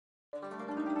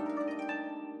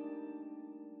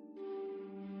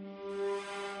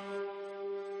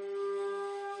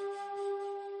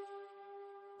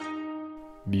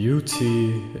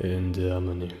Beauty and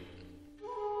harmony,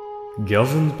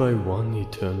 governed by one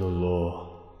eternal law,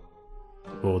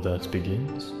 all that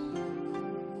begins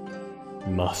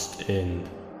must end.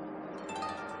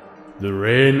 The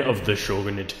reign of the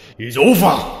shogunate is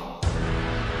over!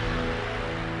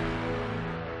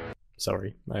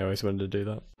 Sorry, I always wanted to do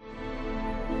that.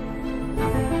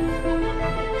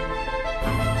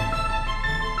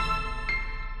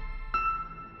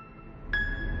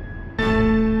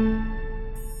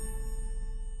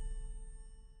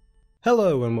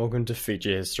 Hello and welcome to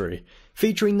Feature History,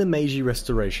 featuring the Meiji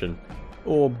Restoration,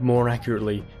 or more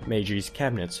accurately, Meiji's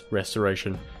Cabinet's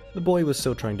Restoration. The boy was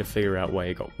still trying to figure out why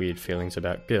he got weird feelings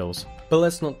about girls. But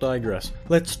let's not digress.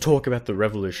 Let's talk about the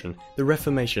Revolution, the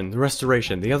Reformation, the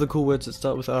Restoration, the other cool words that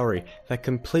start with Ari, that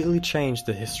completely changed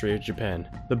the history of Japan.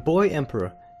 The boy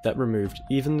emperor that removed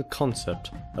even the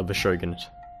concept of a shogunate.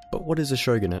 But what is a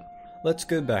shogunate? Let's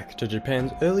go back to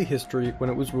Japan's early history when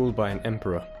it was ruled by an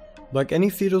emperor. Like any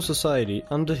feudal society,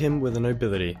 under him were the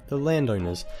nobility, the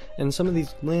landowners, and some of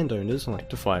these landowners liked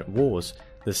to fight wars,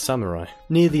 the samurai.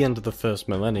 Near the end of the first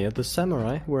millennia, the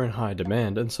samurai were in high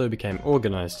demand and so became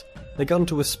organized. They got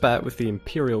into a spat with the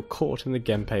imperial court in the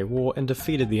Genpei War and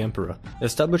defeated the emperor,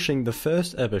 establishing the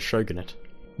first ever shogunate.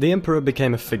 The emperor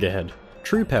became a figurehead.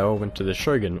 True power went to the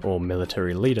shogun, or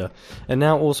military leader, and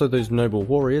now also those noble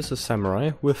warriors, the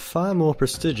samurai, were far more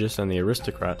prestigious than the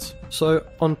aristocrats. So,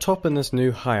 on top in this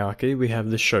new hierarchy we have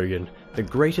the shogun, the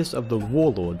greatest of the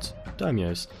warlords,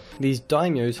 daimyos. These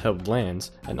daimyos held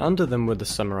lands, and under them were the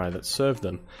samurai that served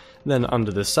them. Then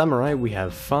under the samurai we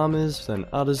have farmers, then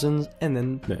artisans, and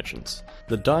then merchants.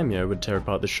 The daimyo would tear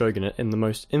apart the shogunate in the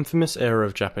most infamous era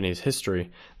of Japanese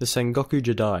history, the Sengoku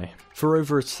Jidai. For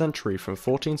over a century, from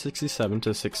 1467 to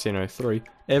 1603,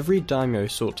 every daimyo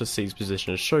sought to seize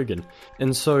position as shogun,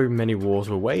 and so many wars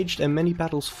were waged and many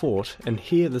battles fought, and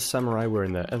here the samurai were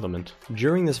in their element.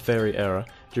 During this very era,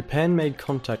 Japan made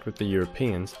contact with the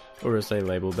Europeans, or as they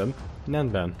labelled them,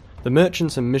 Nanban. The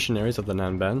merchants and missionaries of the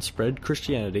Nanban spread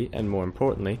Christianity and, more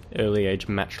importantly, early-age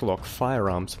matchlock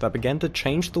firearms that began to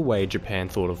change the way Japan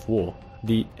thought of war.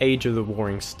 The Age of the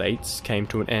Warring States came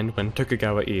to an end when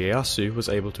Tokugawa Ieyasu was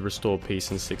able to restore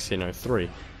peace in 1603,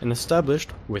 and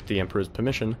established, with the emperor's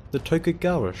permission, the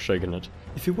Tokugawa shogunate.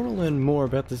 If you want to learn more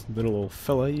about this little old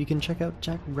fella, you can check out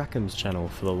Jack Rackam's channel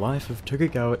for the life of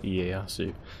Tokugawa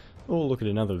Ieyasu. Or look at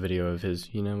another video of his,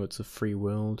 you know, it's a free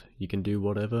world, you can do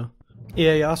whatever.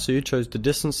 Ieyasu chose to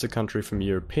distance the country from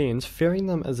Europeans, fearing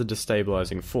them as a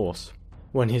destabilizing force.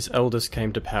 When his eldest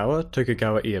came to power,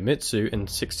 Tokugawa Ieyasu, in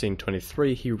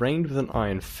 1623, he reigned with an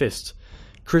iron fist.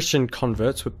 Christian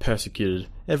converts were persecuted,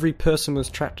 every person was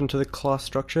trapped into the class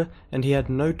structure, and he had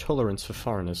no tolerance for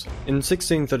foreigners. In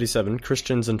 1637,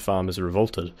 Christians and farmers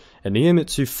revolted, and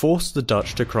Ieyasu forced the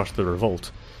Dutch to crush the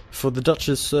revolt. For the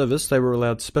Dutch's service, they were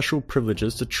allowed special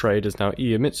privileges to trade, as now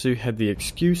Ieyasu had the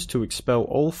excuse to expel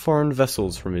all foreign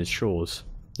vessels from his shores.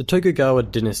 The Tokugawa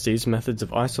dynasty's methods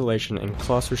of isolation and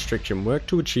class restriction worked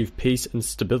to achieve peace and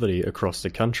stability across the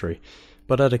country,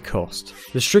 but at a cost.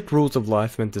 The strict rules of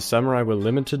life meant the samurai were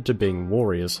limited to being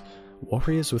warriors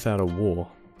without a war.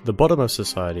 The bottom of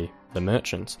society, the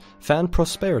merchants, found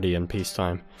prosperity in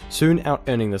peacetime. Soon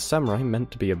out-earning the samurai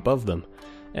meant to be above them,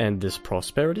 and this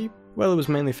prosperity? Well, it was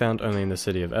mainly found only in the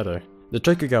city of Edo. The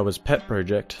Tokugawa's pet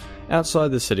project.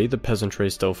 Outside the city, the peasantry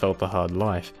still felt the hard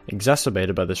life,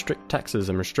 exacerbated by the strict taxes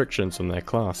and restrictions on their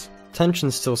class.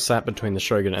 Tensions still sat between the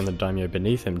shogun and the daimyo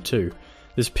beneath him too.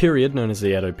 This period, known as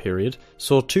the Edo period,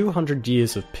 saw 200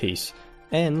 years of peace,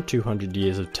 and 200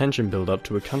 years of tension build up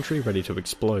to a country ready to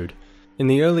explode. In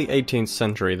the early 18th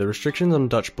century, the restrictions on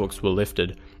Dutch books were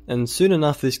lifted, and soon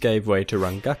enough this gave way to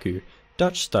Rangaku,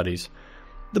 Dutch studies.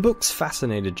 The books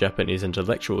fascinated Japanese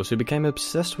intellectuals who became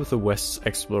obsessed with the West's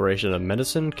exploration of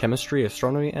medicine, chemistry,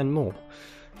 astronomy, and more.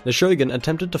 The shogun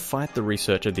attempted to fight the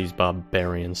research of these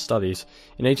barbarian studies.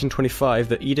 In 1825,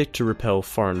 the edict to repel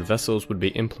foreign vessels would be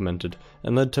implemented,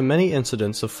 and led to many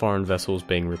incidents of foreign vessels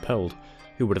being repelled.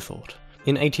 Who would have thought?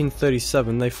 In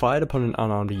 1837, they fired upon an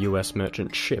unarmed US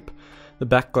merchant ship. The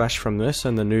backlash from this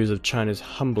and the news of China's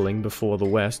humbling before the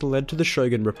West led to the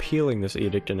shogun repealing this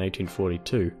edict in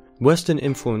 1842. Western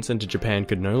influence into Japan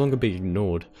could no longer be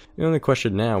ignored. The only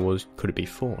question now was, could it be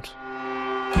fought?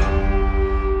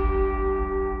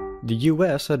 The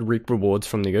US had reaped rewards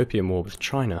from the Opium War with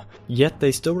China, yet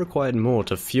they still required more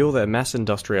to fuel their mass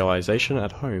industrialization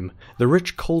at home. The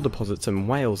rich coal deposits and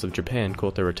whales of Japan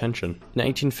caught their attention. In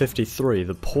 1853,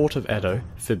 the port of Edo,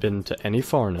 forbidden to any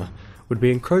foreigner, would be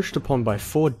encroached upon by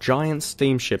 4 giant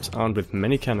steamships armed with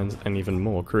many cannons and even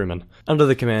more crewmen. Under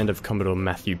the command of Commodore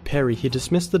Matthew Perry, he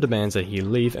dismissed the demands that he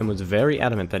leave and was very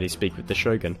adamant that he speak with the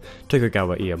shogun,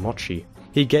 Tokugawa Ieyasu.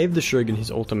 He gave the shogun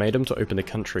his ultimatum to open the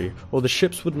country, or the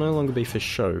ships would no longer be for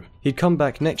show. He'd come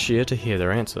back next year to hear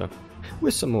their answer.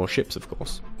 With some more ships, of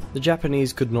course. The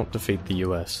Japanese could not defeat the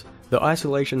US. Their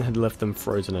isolation had left them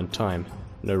frozen in time.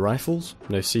 No rifles,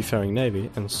 no seafaring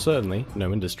navy, and certainly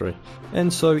no industry.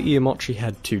 And so Ieyasu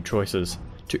had 2 choices: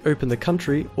 to open the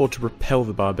country or to repel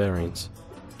the barbarians.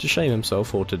 To shame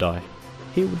himself or to die.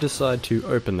 He would decide to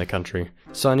open the country,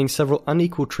 signing several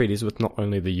unequal treaties with not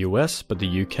only the US, but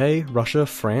the UK, Russia,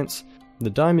 France.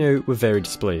 The daimyo were very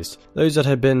displeased. Those that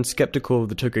had been skeptical of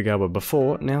the Tokugawa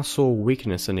before now saw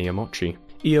weakness in Ieyasu.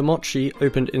 Ieyasu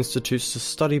opened institutes to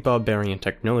study barbarian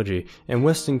technology, and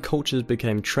Western cultures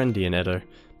became trendy in Edo,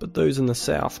 but those in the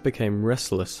south became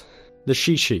restless. The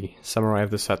Shishi, samurai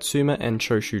of the Satsuma and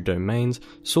Choshu domains,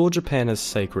 saw Japan as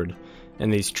sacred,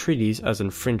 and these treaties as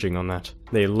infringing on that.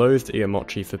 They loathed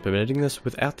Ieyasu for permitting this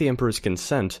without the emperor's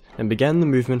consent, and began the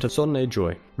movement of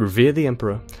Sonaiyo, revere the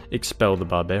emperor, expel the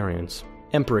barbarians.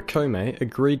 Emperor Komei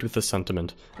agreed with the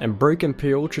sentiment, and broke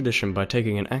imperial tradition by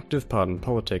taking an active part in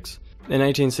politics. In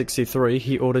 1863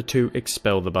 he ordered to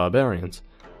expel the barbarians.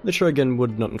 The shogun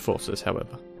would not enforce this,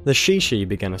 however. The Shishi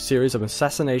began a series of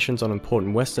assassinations on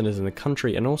important westerners in the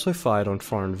country and also fired on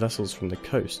foreign vessels from the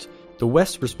coast. The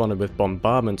West responded with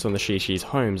bombardments on the Shishi's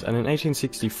homes, and in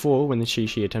 1864, when the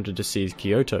Shishi attempted to seize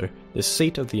Kyoto, the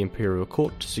seat of the imperial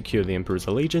court, to secure the emperor's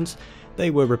allegiance, they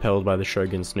were repelled by the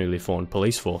shogun's newly formed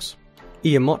police force.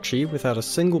 Ieyasu, without a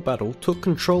single battle, took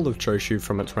control of Choshu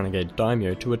from its renegade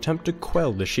daimyo to attempt to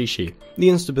quell the Shishi. The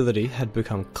instability had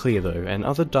become clear though, and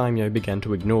other daimyo began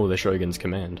to ignore the shogun's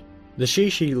command. The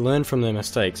Shishi learned from their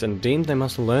mistakes and deemed they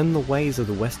must learn the ways of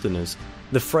the Westerners.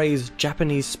 The phrase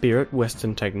Japanese spirit,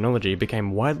 Western technology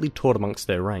became widely taught amongst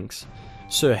their ranks.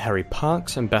 Sir Harry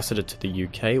Parkes, ambassador to the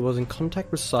UK, was in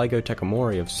contact with Saigo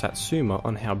Takamori of Satsuma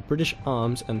on how British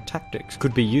arms and tactics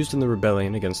could be used in the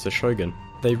rebellion against the shogun.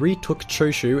 They retook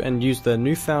Choshu and used their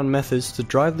newfound methods to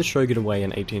drive the shogun away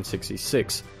in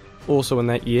 1866. Also in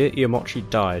that year, Ieyasu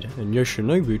died and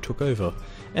Yoshinobu took over,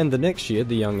 and the next year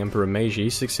the young Emperor Meiji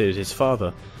succeeded his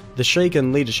father. The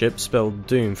shogun leadership spelled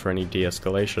doom for any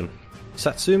de-escalation.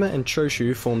 Satsuma and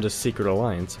Choshu formed a secret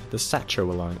alliance, the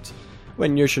Sacho Alliance.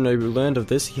 When Yoshinobu learned of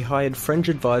this, he hired French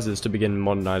advisors to begin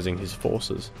modernizing his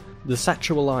forces. The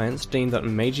Sacho Alliance deemed that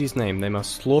in Meiji's name they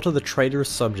must slaughter the traitorous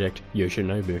subject,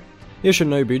 Yoshinobu.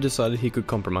 Yoshinobu decided he could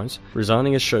compromise,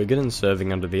 resigning as shogun and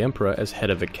serving under the emperor as head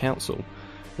of a council.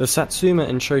 The Satsuma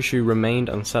and Choshu remained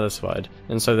unsatisfied,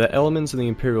 and so their elements in the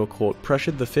imperial court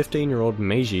pressured the 15-year-old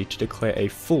Meiji to declare a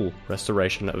full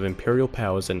restoration of imperial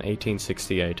powers in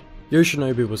 1868.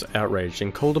 Yoshinobu was outraged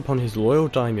and called upon his loyal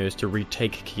daimyos to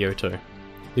retake Kyoto.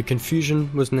 The confusion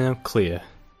was now clear.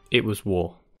 It was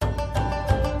war.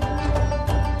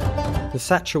 The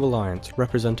Sacho Alliance,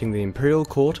 representing the imperial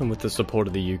court and with the support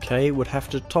of the UK, would have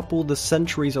to topple the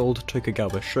centuries-old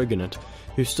Tokugawa shogunate,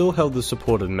 who still held the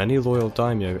support of many loyal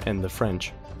daimyo and the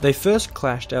French. They first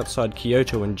clashed outside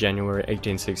Kyoto in January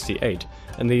 1868,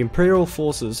 and the imperial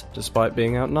forces, despite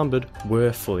being outnumbered,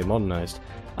 were fully modernized,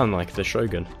 unlike the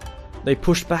shogun. They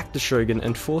pushed back the shogun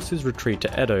and forced his retreat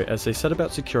to Edo as they set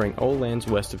about securing all lands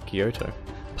west of Kyoto.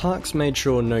 Parkes made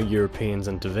sure no Europeans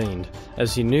intervened,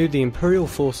 as he knew the imperial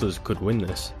forces could win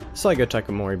this. Saigo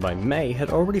Takamori by May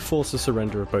had already forced the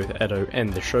surrender of both Edo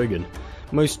and the shogun.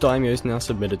 Most daimyos now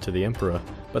submitted to the emperor,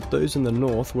 but those in the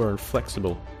north were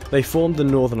inflexible. They formed the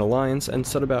Northern Alliance and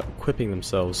set about equipping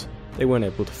themselves. They weren't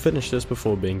able to finish this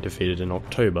before being defeated in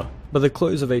October. By the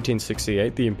close of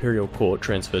 1868, the imperial court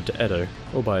transferred to Edo,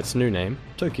 or by its new name,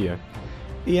 Tokyo.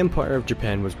 The Empire of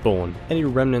Japan was born. Any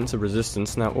remnants of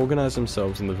resistance now organized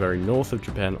themselves in the very north of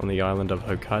Japan on the island of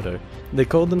Hokkaido. They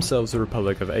called themselves the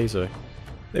Republic of Ieyasu.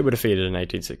 They were defeated in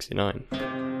 1869.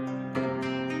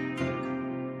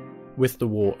 With the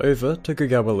war over,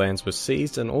 Tokugawa lands were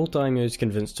seized and all daimyos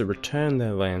convinced to return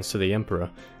their lands to the emperor,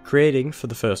 creating, for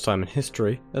the first time in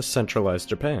history, a centralized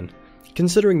Japan.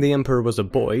 Considering the emperor was a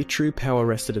boy, true power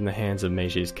rested in the hands of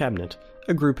Meiji's cabinet,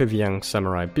 a group of young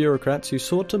samurai bureaucrats who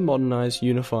sought to modernize,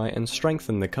 unify, and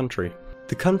strengthen the country.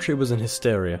 The country was in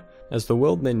hysteria, as the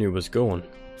world they knew was gone.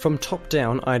 From top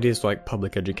down, ideas like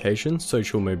public education,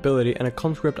 social mobility, and a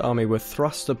conscript army were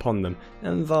thrust upon them,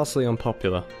 and vastly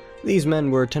unpopular. These men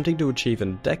were attempting to achieve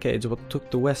in decades what took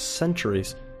the West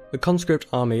centuries. The conscript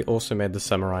army also made the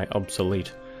samurai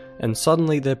obsolete, and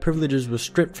suddenly their privileges were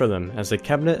stripped from them as the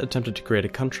cabinet attempted to create a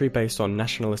country based on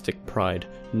nationalistic pride,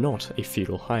 not a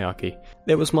feudal hierarchy.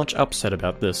 There was much upset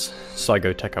about this.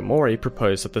 Saigo Takamori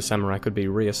proposed that the samurai could be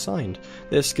reassigned,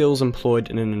 their skills employed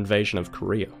in an invasion of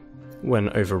Korea. When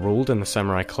overruled and the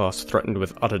samurai class threatened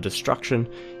with utter destruction,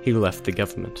 he left the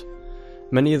government.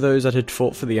 Many of those that had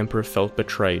fought for the emperor felt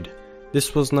betrayed.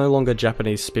 This was no longer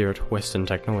Japanese spirit, Western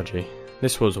technology.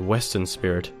 This was Western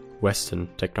spirit, Western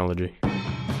technology.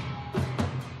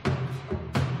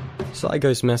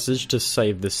 Saigo's message to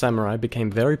save the samurai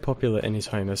became very popular in his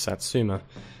home of Satsuma.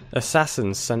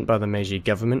 Assassins sent by the Meiji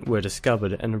government were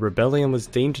discovered and a rebellion was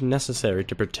deemed necessary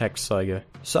to protect Saigo.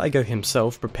 Saigo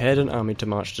himself prepared an army to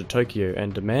march to Tokyo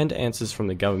and demand answers from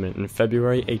the government in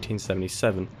February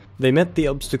 1877. They met the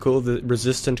obstacle of the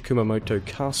resistant Kumamoto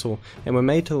castle and were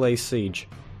made to lay siege.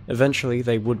 Eventually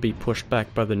they would be pushed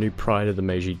back by the new pride of the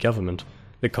Meiji government,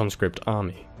 the conscript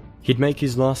army. He'd make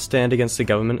his last stand against the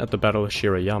government at the Battle of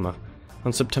Shirayama.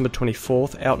 On September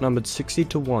 24th, outnumbered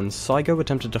 60-1, Saigo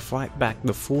attempted to fight back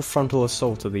the full frontal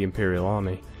assault of the Imperial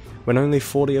Army. When only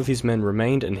 40 of his men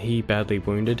remained and he badly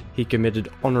wounded, he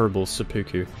committed honourable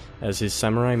seppuku, as his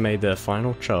samurai made their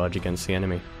final charge against the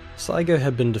enemy. Saigo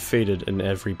had been defeated in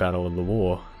every battle of the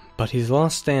war, but his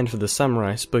last stand for the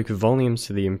samurai spoke volumes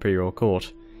to the imperial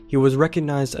court. He was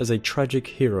recognized as a tragic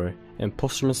hero and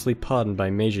posthumously pardoned by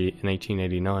Meiji in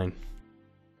 1889.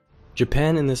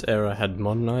 Japan in this era had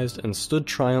modernized and stood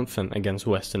triumphant against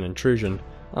Western intrusion,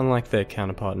 unlike their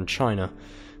counterpart in China.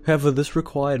 However, this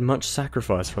required much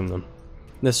sacrifice from them.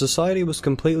 Their society was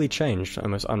completely changed,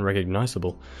 almost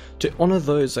unrecognizable. To honor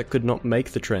those that could not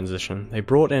make the transition, they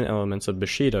brought in elements of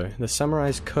Bushido, the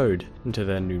samurai's code, into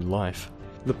their new life.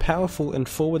 The powerful and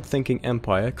forward-thinking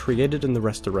empire created in the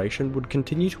Restoration would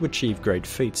continue to achieve great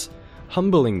feats,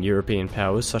 humbling European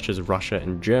powers such as Russia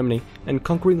and Germany, and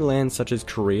conquering lands such as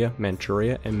Korea,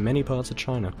 Manchuria, and many parts of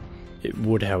China. It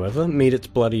would, however, meet its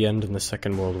bloody end in the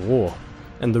Second World War,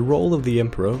 and the role of the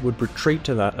emperor would retreat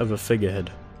to that of a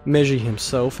figurehead. Meiji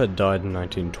himself had died in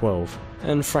 1912,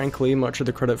 and frankly, much of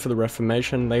the credit for the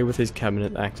Reformation lay with his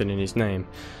cabinet acting in his name.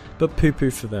 But poo-poo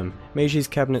for them, Meiji's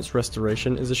cabinet's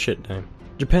restoration is a shit name.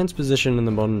 Japan's position in the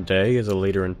modern day as a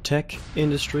leader in tech,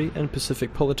 industry, and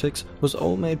Pacific politics was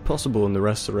all made possible in the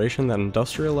Restoration that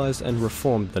industrialized and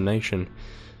reformed the nation.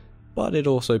 But it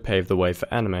also paved the way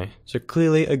for anime, so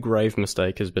clearly a grave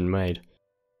mistake has been made.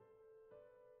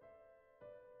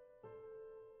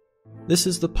 This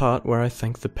is the part where I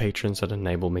thank the patrons that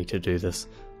enable me to do this,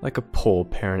 like a poor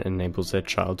parent enables their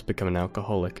child to become an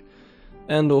alcoholic.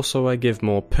 And also I give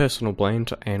more personal blame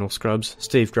to Anal Scrubs,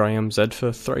 Steve Graham,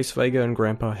 Zedfer, Thrace Vega, and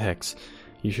Grandpa Hex.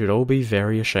 You should all be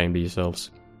very ashamed of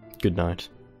yourselves. Good night.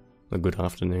 Or good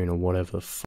afternoon, or whatever the